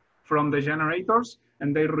bulk from the generators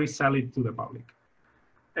and they resell it to the public.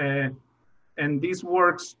 And this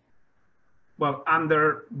works, well,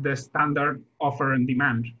 under the standard offer and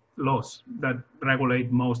demand laws that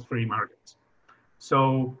regulate most free markets.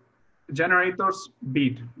 So generators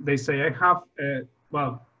bid. They say, I have,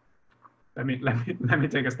 well, let me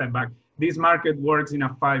take a step back. This market works in a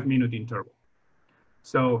 5-minute interval.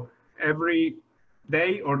 So every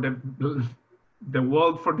day, or the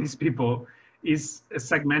world for these people is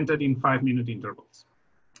segmented in 5-minute intervals.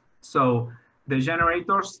 So the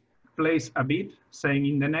generators place a bid saying,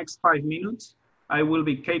 in the next 5 minutes, I will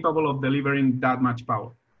be capable of delivering that much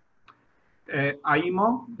power.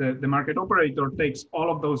 AEMO, the market operator, takes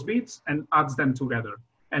all of those bids and adds them together.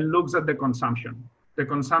 and looks at the consumption. The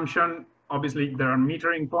consumption, obviously, there are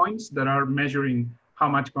metering points that are measuring how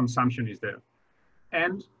much consumption is there.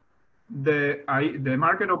 And the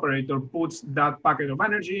market operator puts that packet of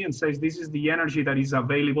energy and says, this is the energy that is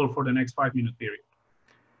available for the next 5-minute period.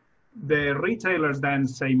 The retailers then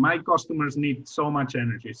say, my customers need so much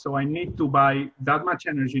energy, so I need to buy that much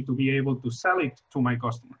energy to be able to sell it to my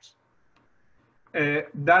customers.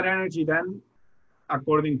 That energy then,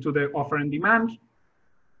 according to the offer and demand,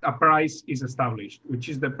 a price is established, which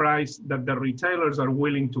is the price that the retailers are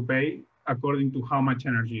willing to pay according to how much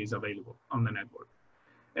energy is available on the network.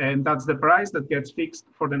 And that's the price that gets fixed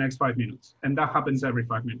for the next 5 minutes. And that happens every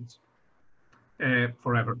 5 minutes,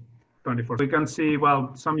 forever, 24. We can see,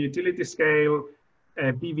 well, some utility scale,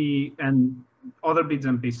 PV, and other bits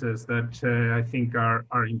and pieces that I think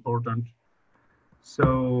are important.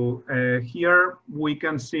 So here we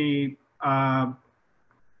can see,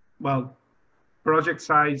 well, project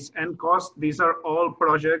size and cost. These are all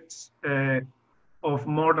projects of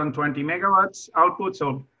more than 20 megawatts output,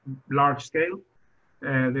 so large scale.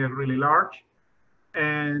 They're really large.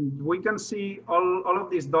 And we can see all of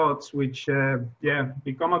these dots, which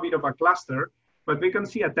become a bit of a cluster, but we can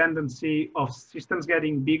see a tendency of systems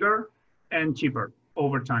getting bigger and cheaper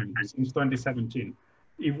over time since 2017.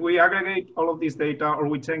 If we aggregate all of this data, or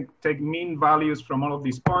we take mean values from all of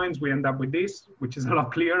these points, we end up with this, which is a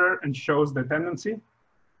lot clearer and shows the tendency.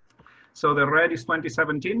 So the red is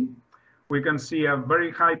 2017. We can see a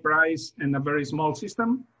very high price and a very small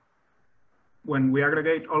system. When we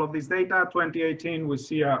aggregate all of this data, 2018, we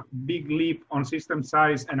see a big leap on system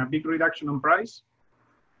size and a big reduction on price.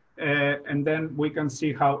 And then we can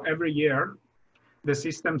see how every year the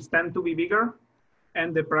systems tend to be bigger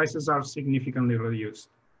and the prices are significantly reduced.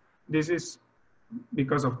 This is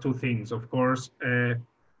because of two things. Of course,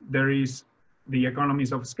 there is the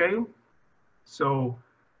economies of scale. So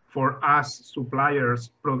for us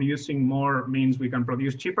suppliers, producing more means we can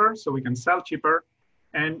produce cheaper, so we can sell cheaper.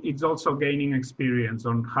 And it's also gaining experience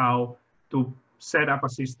on how to set up a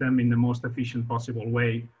system in the most efficient possible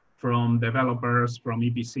way from developers, from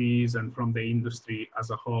EPCs, and from the industry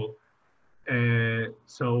as a whole.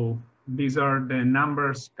 So these are the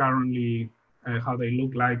numbers currently, how they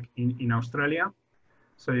look like in Australia.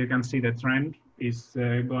 So you can see the trend is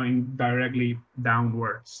going directly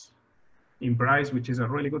downwards in price, which is a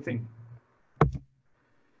really good thing.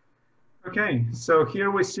 Okay, so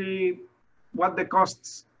here we see what the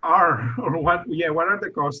costs are, or what are the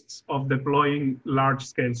costs of deploying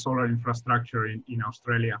large-scale solar infrastructure in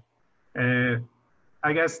Australia?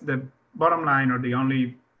 I guess the bottom line, or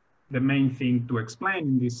the main thing to explain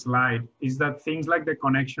in this slide, is that things like the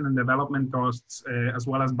connection and development costs, as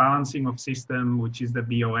well as balancing of system, which is the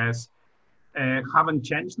BOS, haven't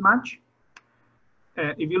changed much.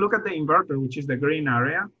 If you look at the inverter, which is the green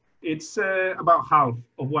area, it's about half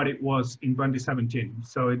of what it was in 2017.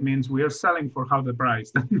 So it means we are selling for half the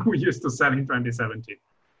price that we used to sell in 2017.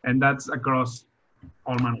 And that's across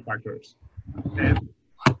all manufacturers.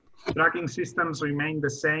 Tracking systems remain the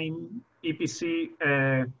same.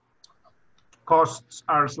 EPC costs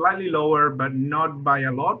are slightly lower, but not by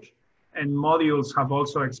a lot. And modules have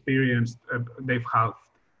also experienced, they've halved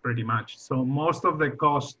pretty much. So most of the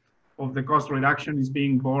cost reduction is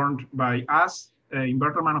being borne by us,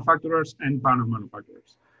 inverter manufacturers and panel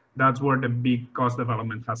manufacturers. That's where the big cost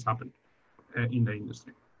development has happened in the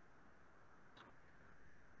industry.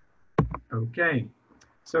 Okay,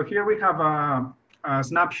 so here we have a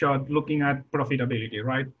snapshot looking at profitability,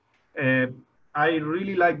 right? I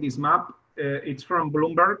really like this map. It's from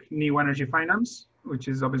Bloomberg, New Energy Finance, which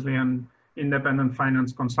is obviously an independent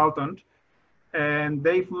finance consultant. And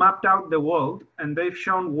they've mapped out the world and they've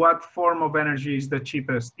shown what form of energy is the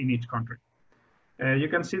cheapest in each country. You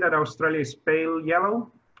can see that Australia is pale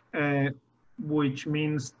yellow, which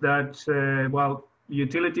means that, well,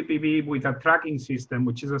 utility PV with a tracking system,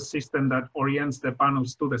 which is a system that orients the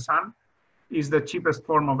panels to the sun, is the cheapest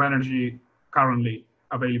form of energy currently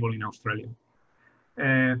available in Australia.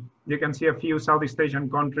 You can see a few Southeast Asian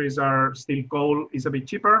countries are still coal is a bit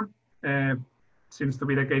cheaper. Seems to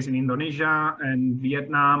be the case in Indonesia and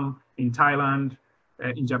Vietnam, in Thailand,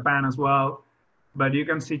 in Japan as well. But you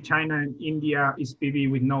can see China and India is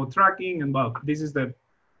PV with no tracking. And well, this is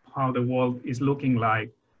how the world is looking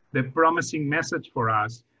like. The promising message for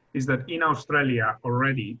us is that in Australia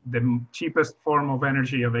already, the cheapest form of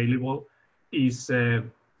energy available is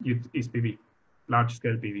PV, large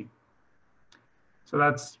scale PV. So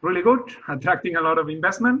that's really good, attracting a lot of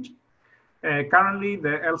investment. Currently,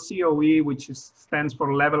 the LCOE, which stands for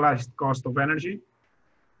levelized cost of energy,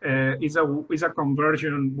 is a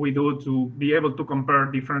conversion we do to be able to compare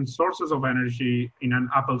different sources of energy in an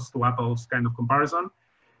apples to apples kind of comparison.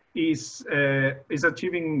 Is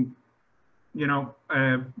achieving, you know,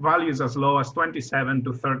 values as low as $27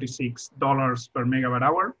 to $36 per megawatt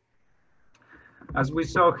hour. As we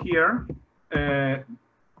saw here,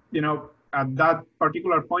 you know, at that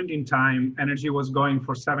particular point in time, energy was going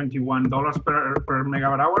for $71 per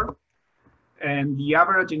megawatt hour. And the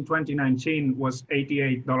average in 2019 was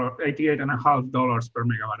 $88.5 per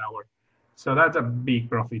megawatt hour. So that's a big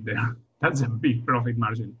profit there. That's a big profit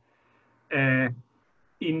margin.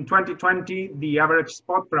 In 2020, the average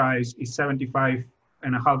spot price is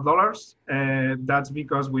 $75.5. That's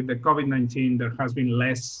because with the COVID-19, there has been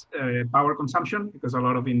less power consumption because a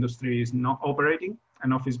lot of industry is not operating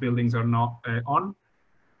and office buildings are not on.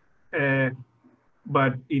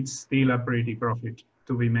 But it's still a pretty profit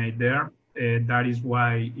to be made there. That is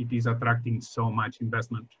why it is attracting so much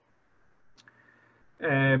investment.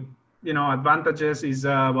 You know, advantages is,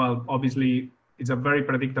 well, obviously, it's a very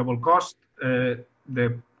predictable cost.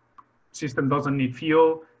 The system doesn't need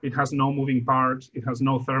fuel. It has no moving parts. It has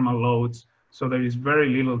no thermal loads. So there is very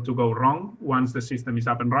little to go wrong once the system is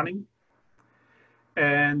up and running.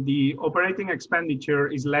 And the operating expenditure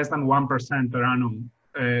is less than 1% per annum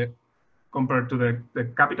compared to the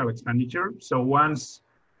capital expenditure. So once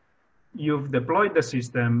you've deployed the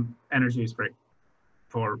system, energy is free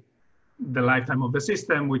for the lifetime of the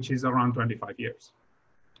system, which is around 25 years.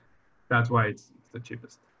 That's why it's the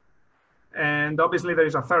cheapest. And obviously there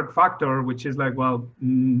is a third factor, which is like, well,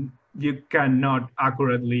 you cannot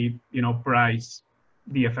accurately, you know, price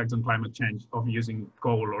the effects on climate change of using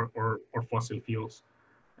coal or fossil fuels.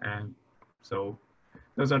 And so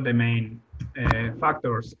those are the main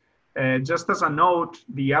factors. Just as a note,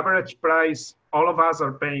 the average price all of us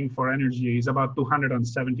are paying for energy is about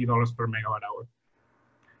 $270 per megawatt hour.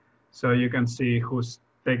 So you can see who's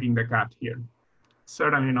taking the cut here.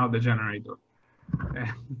 Certainly not the generator.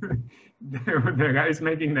 The guys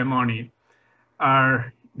making the money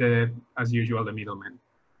are, as usual, the middlemen.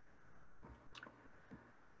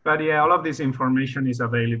 But yeah, all of this information is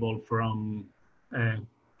available from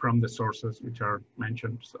the sources which are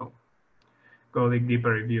mentioned. So go dig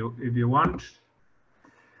deeper if you want.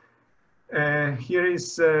 Here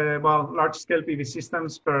is well, large-scale PV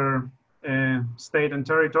systems per state and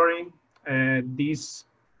territory. These,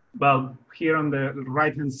 well, here on the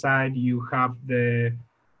right-hand side, you have the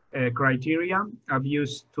criteria I've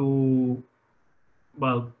used to,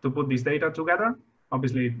 well, to put this data together.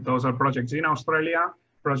 Obviously, those are projects in Australia,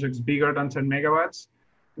 projects bigger than 10 megawatts,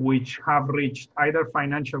 which have reached either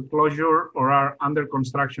financial closure or are under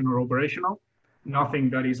construction or operational. Nothing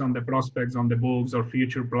that is on the prospects, on the books or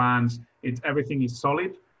future plans. Everything is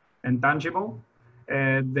solid and tangible.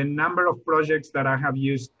 The number of projects that I have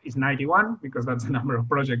used is 91, because that's the number of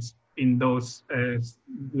projects in those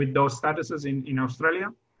with those statuses in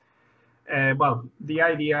Australia. Well, the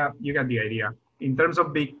idea, you get the idea. In terms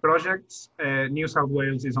of big projects, New South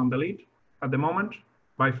Wales is on the lead at the moment,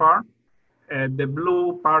 by far. The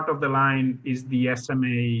blue part of the line is the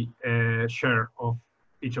SMA share of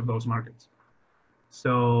each of those markets.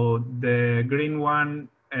 So the green one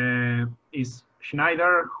is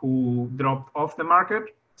Schneider, who dropped off the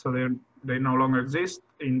market. So they no longer exist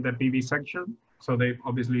in the PV section. So they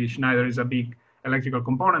obviously, Schneider is a big electrical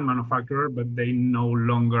component manufacturer, but they no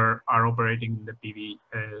longer are operating in the PV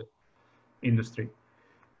industry.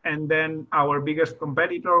 And then our biggest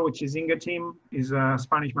competitor, which is Ingeteam, is a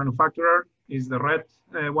Spanish manufacturer, is the red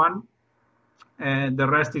one. And the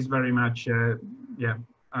rest is very much,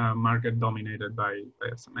 market dominated by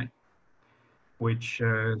SMA, which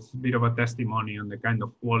is a bit of a testimony on the kind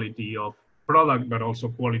of quality of product, but also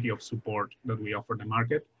quality of support that we offer the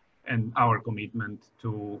market and our commitment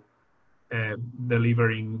to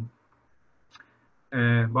delivering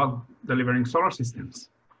solar systems,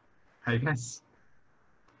 I guess.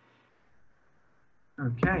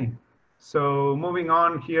 Okay, so moving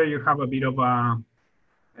on here, you have a bit of a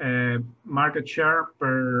market share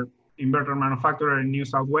per inverter manufacturer in New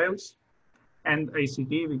South Wales and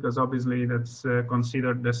ACT, because obviously that's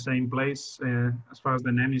considered the same place as far as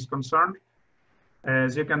the NEM is concerned.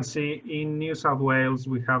 As you can see, in New South Wales,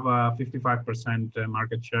 we have a 55%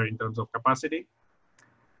 market share in terms of capacity.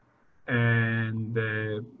 And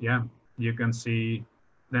yeah, you can see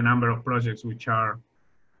the number of projects which are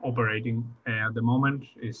operating at the moment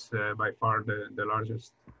is by far the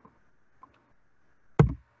largest.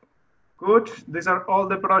 Good. These are all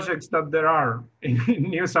the projects that there are in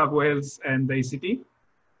New South Wales and the ACT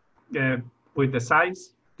with the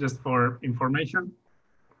size, just for information.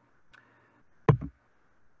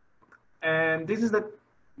 And this is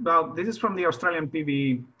well, this is from the Australian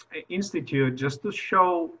PV Institute, just to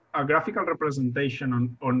show a graphical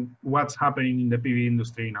representation on what's happening in the PV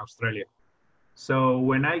industry in Australia. So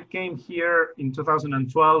when I came here in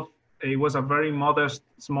 2012, it was a very modest,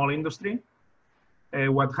 small industry.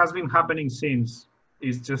 What has been happening since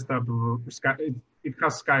is just it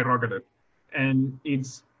has skyrocketed, and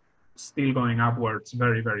it's still going upwards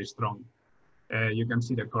very, very strong. You can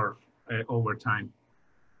see the curve over time.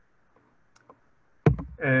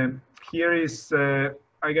 Here is,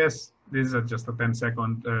 I guess, this is just a 10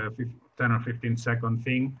 or 15-second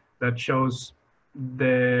thing that shows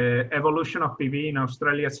the evolution of PV in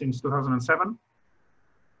Australia since 2007.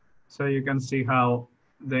 So you can see how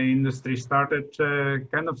the industry started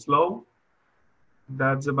kind of slow.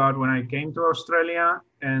 That's about when I came to Australia,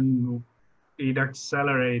 and it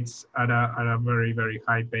accelerates at a very, very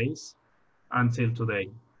high pace until today.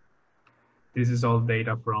 This is all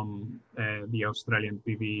data from the Australian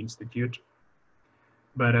PV Institute.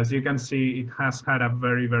 But as you can see, it has had a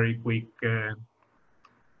very, very quick,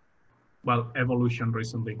 evolution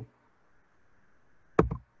recently,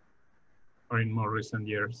 or in more recent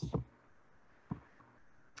years.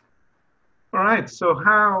 All right, so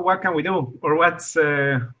what can we do? Or what's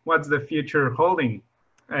the future holding?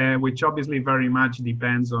 Which obviously very much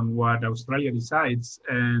depends on what Australia decides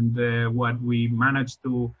and what we manage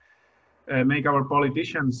to make our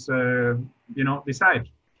politicians, decide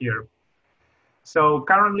here. So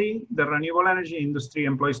currently, the renewable energy industry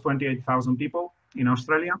employs 28,000 people in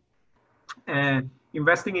Australia.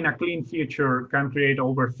 Investing in a clean future can create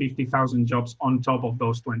over 50,000 jobs on top of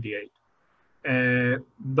those 28. A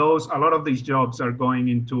lot of these jobs are going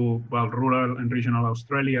into, rural and regional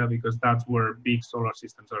Australia, because that's where big solar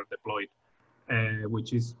systems are deployed,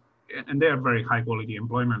 and they are very high quality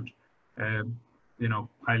employment.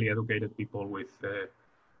 Highly educated people with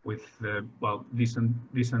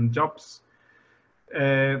decent jobs.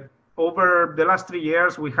 Over the last 3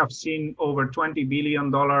 years, we have seen over $20 billion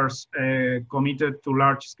committed to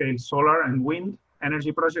large-scale solar and wind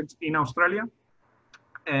energy projects in Australia.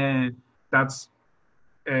 That's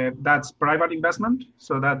private investment,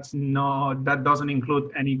 so that doesn't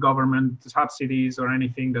include any government subsidies or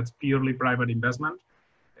anything. That's purely private investment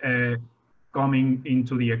coming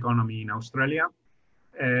into the economy in Australia.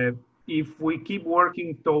 If we keep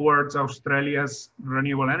working towards Australia's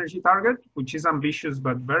renewable energy target, which is ambitious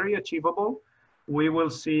but very achievable, we will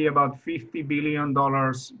see about $50 billion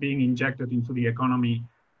being injected into the economy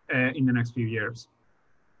in the next few years.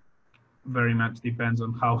 Very much depends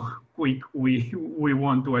on how quick we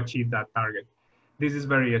want to achieve that target. This is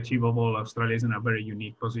very achievable. Australia is in a very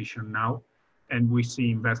unique position now, and we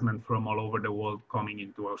see investment from all over the world coming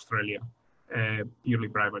into Australia, purely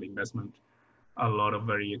private investment. A lot of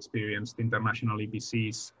very experienced international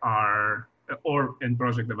EPCs and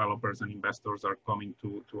project developers and investors are coming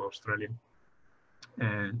to Australia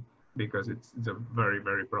because it's a very,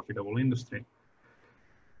 very profitable industry.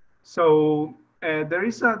 So there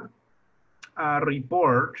is a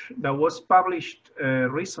report that was published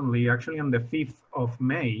recently, actually on the 5th of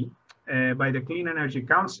May, by the Clean Energy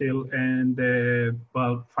Council and the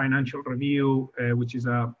Financial Review, which is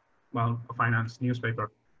a finance newspaper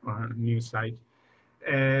or news site,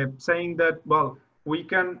 saying that, we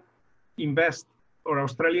can invest, or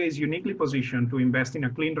Australia is uniquely positioned to invest in a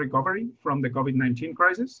clean recovery from the COVID-19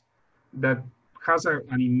 crisis that has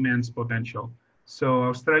an immense potential. So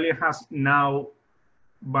Australia has now,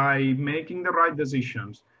 by making the right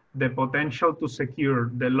decisions, the potential to secure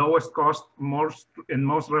the lowest cost, most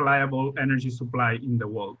reliable energy supply in the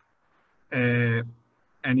world.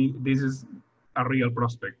 This is a real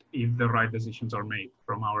prospect if the right decisions are made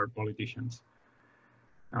from our politicians,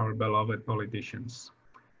 our beloved politicians.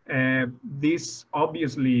 This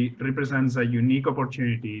obviously represents a unique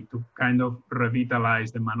opportunity to kind of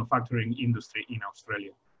revitalize the manufacturing industry in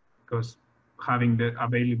Australia, because having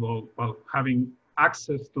having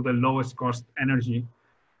access to the lowest cost energy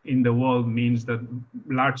in the world means that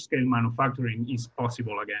large scale manufacturing is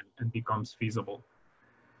possible again and becomes feasible.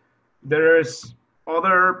 There's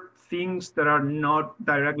other things that are not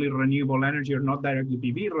directly renewable energy or not directly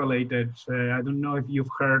PV related. I don't know if you've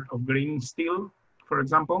heard of green steel, for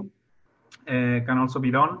example, can also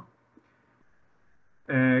be done.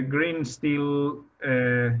 Green steel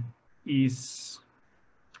is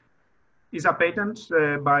a patent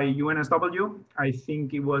by UNSW. I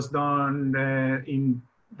think it was done in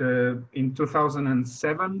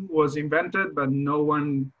 2007 was invented, but no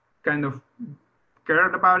one kind of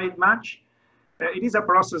cared about it much. It is a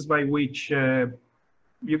process by which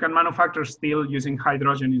you can manufacture steel using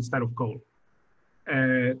hydrogen instead of coal.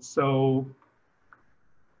 So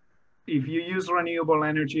if you use renewable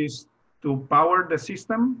energies to power the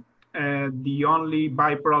system, the only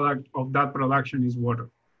byproduct of that production is water.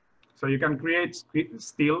 So you can create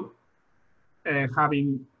steel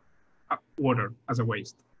having water as a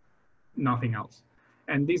waste, nothing else.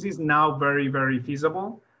 And this is now very, very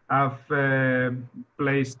feasible. I've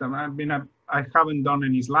placed, I haven't done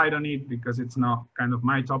any slide on it because it's not kind of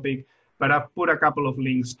my topic, but I've put a couple of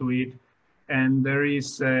links to it. And there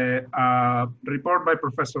is a report by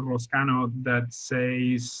Professor Roscano that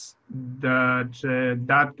says that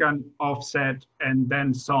that can offset and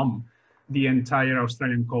then some the entire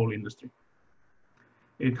Australian coal industry.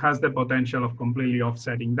 It has the potential of completely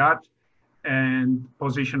offsetting that and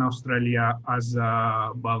position Australia as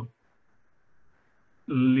well,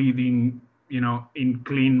 leading, in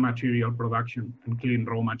clean material production and clean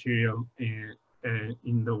raw material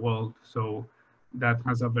in the world. So that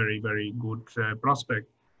has a very, very good prospect.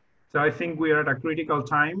 So I think we are at a critical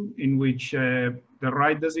time in which the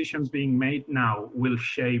right decisions being made now will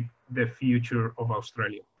shape the future of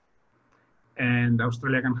Australia. And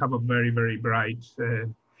Australia can have a very, very bright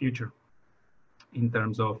future in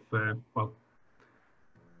terms of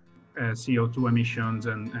CO2 emissions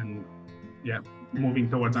and yeah, moving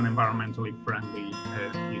towards an environmentally friendly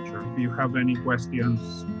future. If you have any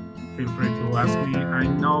questions, feel free to ask me. I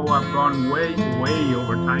know I've gone way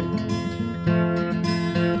over time.